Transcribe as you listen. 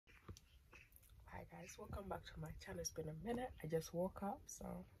guys, welcome back to my channel. It's been a minute. I just woke up, so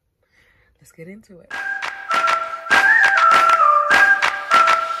let's get into it.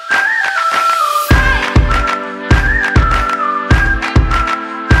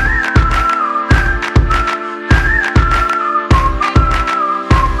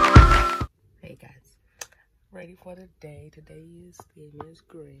 Hey guys, ready for the day. Today's theme is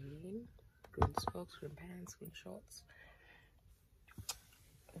green socks, green pants, green shorts,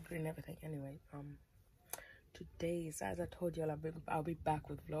 green everything. Anyway, today's, as I told you, I'll be back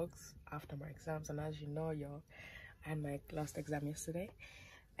with vlogs after my exams. And as you know, y'all, I had my last exam yesterday.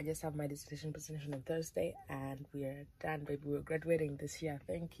 I just have my dissertation presentation on Thursday, and we're done, baby. We're graduating this year.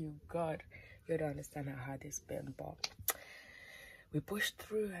 Thank you, God. You don't understand how hard it's been, but we pushed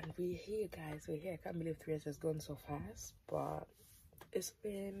through and we're here, guys. We're here. I can't believe 3 years has gone so fast, but it's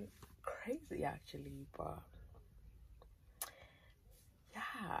been crazy actually. But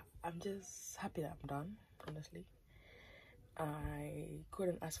yeah, I'm just happy that I'm done, honestly. I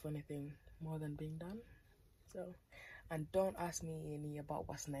couldn't ask for anything more than being done. So, and don't ask me any about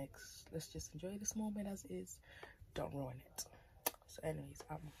what's next. Let's just enjoy this moment as is. Don't ruin it. So anyways,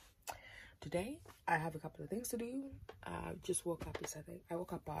 today I have a couple of things to do. I just woke up yesterday. I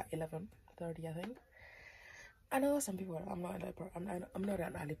woke up at 11:30, I think. I know some people, I'm not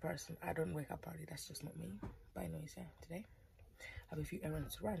an early person. I don't wake up early. That's just not me. But anyways, yeah, today I have a few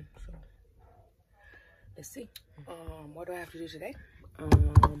errands to run. So let's see. What do I have to do today?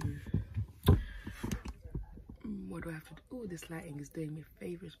 What do I have to do? Oh, this lighting is doing me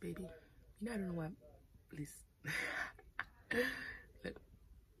favors, baby. You know, I don't know why. Please. Look.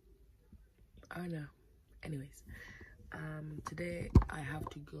 Oh no. Anyways, today I have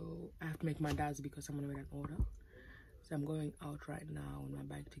to make my dad's because I'm gonna make an order. So I'm going out right now on my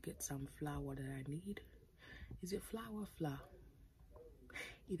bike to get some flour that I need. Is it flour or flour?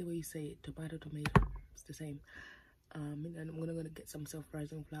 Either way you say it, tomato, it's the same. And then I'm gonna get some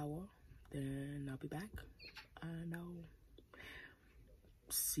self-rising flour. Then I'll be back and I'll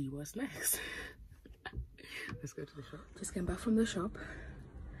see what's next. Let's go to the shop. Just came back from the shop.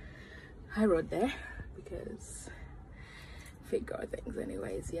 I rode there because figure things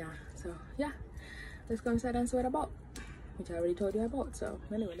anyways. Yeah, so yeah, let's go inside and see what I bought, which I already told you about. So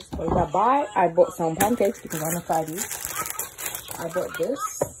anyway, let's go. I bought some pancakes because I'm gonna try these. I bought this.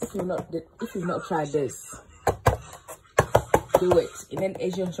 If you've not tried this, do it. In an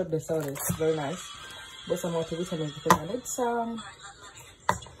Asian shop they sell this. Very nice. There's some multivitamins because I need some,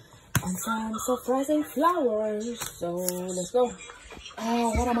 and some surprising flowers. So let's go.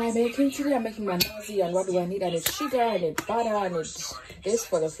 What am I making today? I'm making mandazi. And what do I need? I need sugar, I need butter, I need this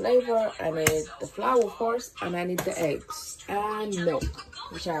for the flavor, I need the flour first, and I need the eggs and milk,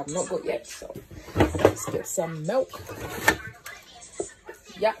 which I have not got yet. So let's get some milk.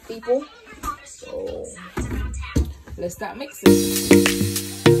 Yeah, people. So let's start mixing.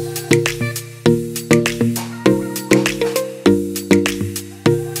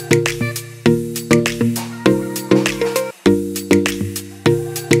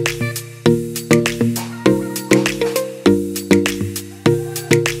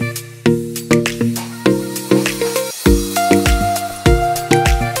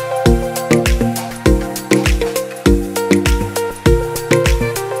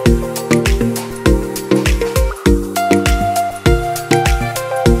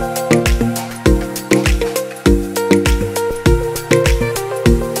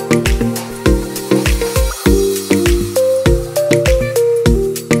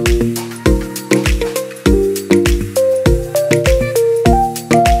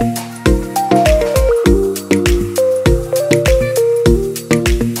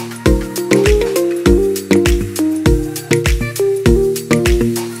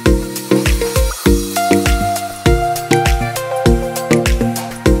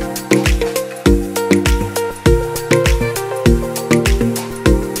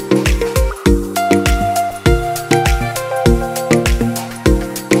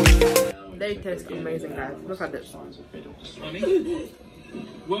 They taste amazing, guys. Look at this.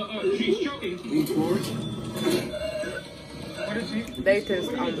 They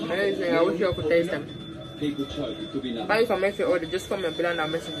taste amazing. I wish you could taste them. But if I make your order, just come and below and I'll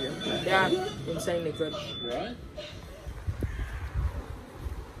message you. They are insanely good. Right?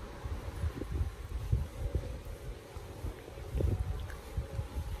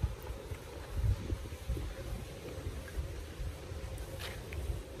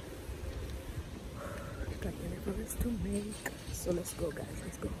 To make, so let's go, guys.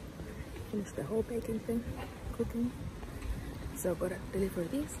 Let's go finish the whole baking thing, cooking. So gotta deliver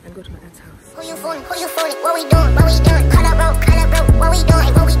these and go to my aunt's house. Who you fooling? What we doing? What we doing? Color bro, what we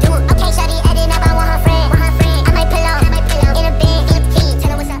doing? Okay, shawty, adding up, I want her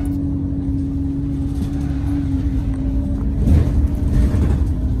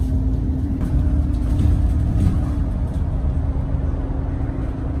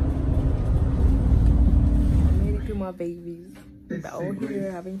babies. They're all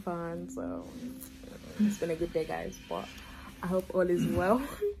here having fun. So it's been a good day, guys. But I hope all is well.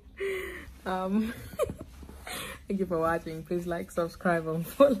 Thank you for watching. Please like, subscribe, and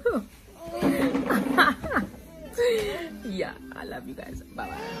follow. Yeah, I love you guys. Bye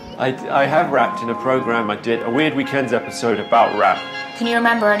bye. I have rapped in a program I did, a Weird Weekends episode about rap. Can you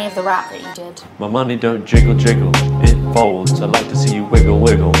remember any of the rap that you did? My money don't jiggle jiggle, it folds. I'd like to see you wiggle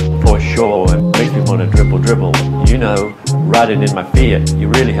wiggle, for sure. It makes me wanna dribble dribble. You know, riding in my Fiat, you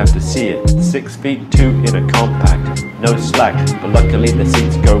really have to see it. 6'2" in a compact, no slack. But luckily the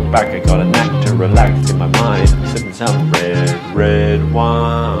seats go back. I got a knack to relax in my mind. I'm sipping some red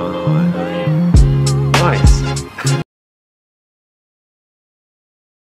wine.